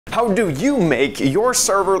How do you make your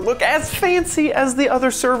server look as fancy as the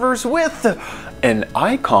other servers with an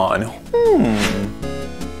icon?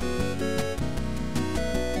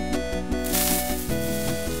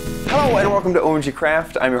 Hello and welcome to OMG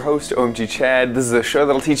Craft. I'm your host, OMG Chad. This is a show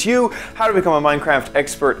that'll teach you how to become a Minecraft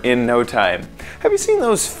expert in no time. Have you seen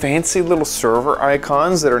those fancy little server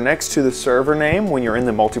icons that are next to the server name when you're in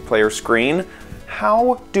the multiplayer screen?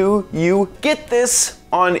 How do you get this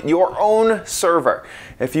on your own server?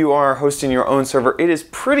 If you are hosting your own server, it is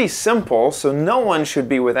pretty simple, so no one should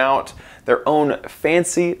be without their own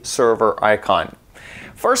fancy server icon.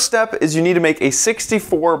 First step is you need to make a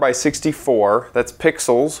 64 by 64, that's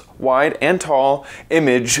pixels, wide and tall,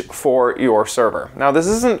 image for your server. Now this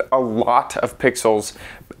isn't a lot of pixels,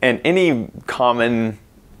 and any common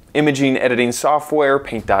imaging editing software,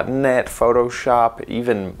 Paint.net, Photoshop,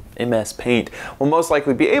 even MS Paint, will most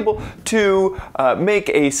likely be able to make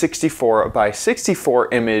a 64 by 64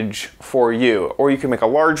 image for you. Or you can make a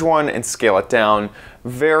large one and scale it down.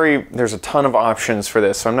 There's a ton of options for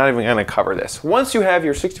this, so I'm not even going to cover this. Once you have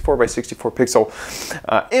your 64 by 64 pixel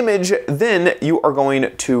image, then you are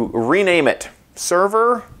going to rename it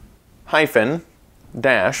server hyphen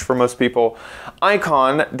dash, for most people,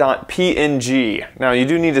 icon.png. Now you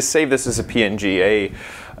do need to save this as a PNG. A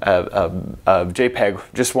JPEG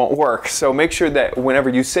just won't work. So make sure that whenever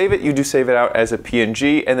you save it, you do save it out as a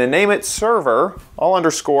PNG, and then name it server, all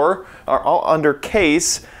underscore, or all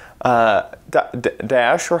undercase,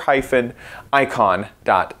 dash or hyphen, icon.png.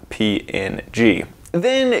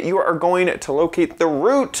 Then you are going to locate the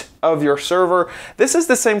root of your server. This is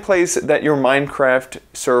the same place that your Minecraft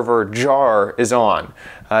server jar is on.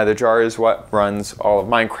 The jar is what runs all of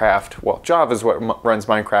Minecraft. Well, Java is what runs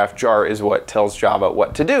Minecraft. Jar is what tells Java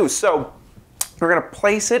what to do. So we're going to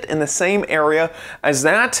place it in the same area as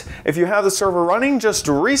that. If you have the server running, just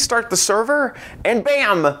restart the server and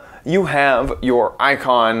bam, you have your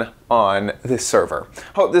icon on this server.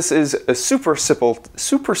 Hope this is a super simple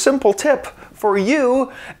tip for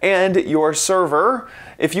you and your server.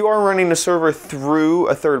 If you are running a server through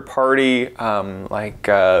a third party, like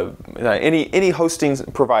any hosting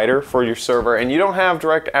provider for your server, and you don't have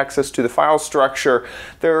direct access to the file structure,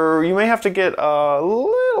 you may have to get a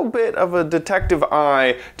little bit of a detective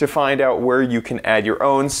eye to find out where you can add your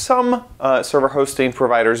own. Some server hosting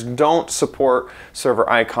providers don't support server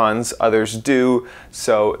icons, others do,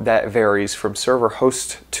 so that varies from server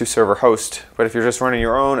host to server host. But if you're just running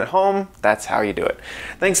your own at home, that's how you do it.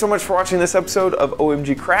 Thanks so much for watching this episode of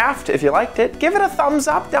OMG Craft. If you liked it, give it a thumbs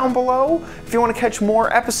up down below. If you want to catch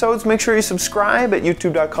more episodes, make sure you subscribe at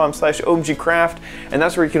youtube.com/OMGCraft, and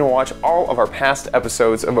that's where you can watch all of our past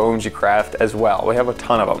episodes of OMG Craft as well. We have a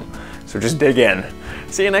ton of them, so just dig in.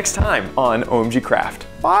 See you next time on OMG Craft.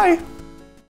 Bye!